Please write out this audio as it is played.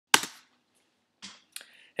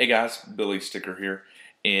Hey guys, Billy Sticker here,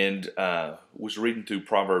 and was reading through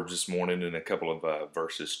Proverbs this morning, and a couple of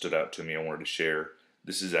verses stood out to me. I wanted to share.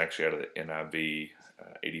 This is actually out of the NIV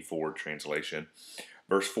 84 translation.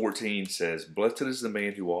 Verse 14 says, "Blessed is the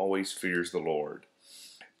man who always fears the Lord,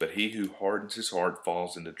 but he who hardens his heart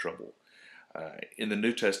falls into trouble." In the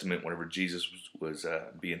New Testament, whenever Jesus was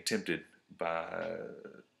being tempted by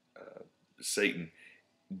Satan,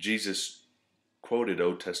 Jesus quoted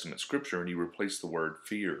Old Testament scripture and he replaced the word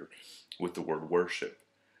fear with the word worship.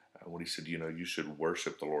 When he said, you should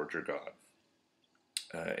worship the Lord your God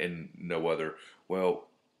and no other. Well,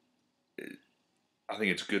 I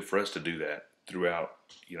think it's good for us to do that throughout,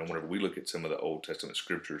 whenever we look at some of the Old Testament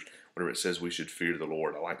scriptures, whenever it says we should fear the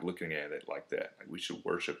Lord, I like looking at it like that. Like we should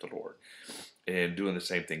worship the Lord. And doing the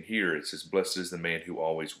same thing here, it says, "Blessed is the man who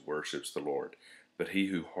always worships the Lord, but he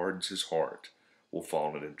who hardens his heart will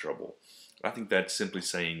fall into trouble." I think that's simply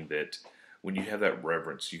saying that when you have that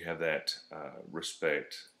reverence, you have that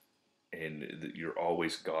respect, and that you're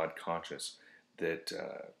always God conscious, that's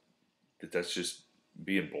just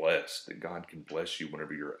being blessed, that God can bless you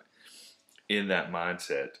whenever you're in that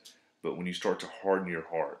mindset. But when you start to harden your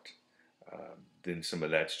heart, then some of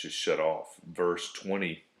that's just shut off. Verse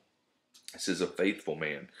 20, it says, "A faithful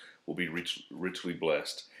man will be richly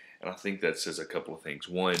blessed." And I think that says a couple of things.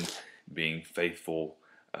 One, being faithful,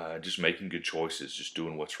 just making good choices, just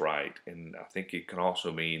doing what's right. And I think it can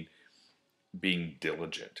also mean being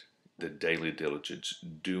diligent, the daily diligence,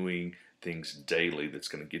 doing things daily that's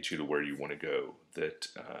going to get you to where you want to go. That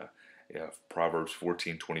Proverbs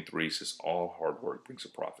 14:23 says, "All hard work brings a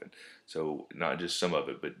profit." So not just some of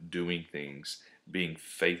it, but doing things, being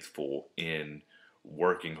faithful in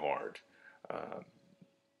working hard, and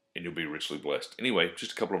you'll be richly blessed. Anyway,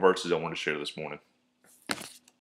 just a couple of verses I want to share this morning.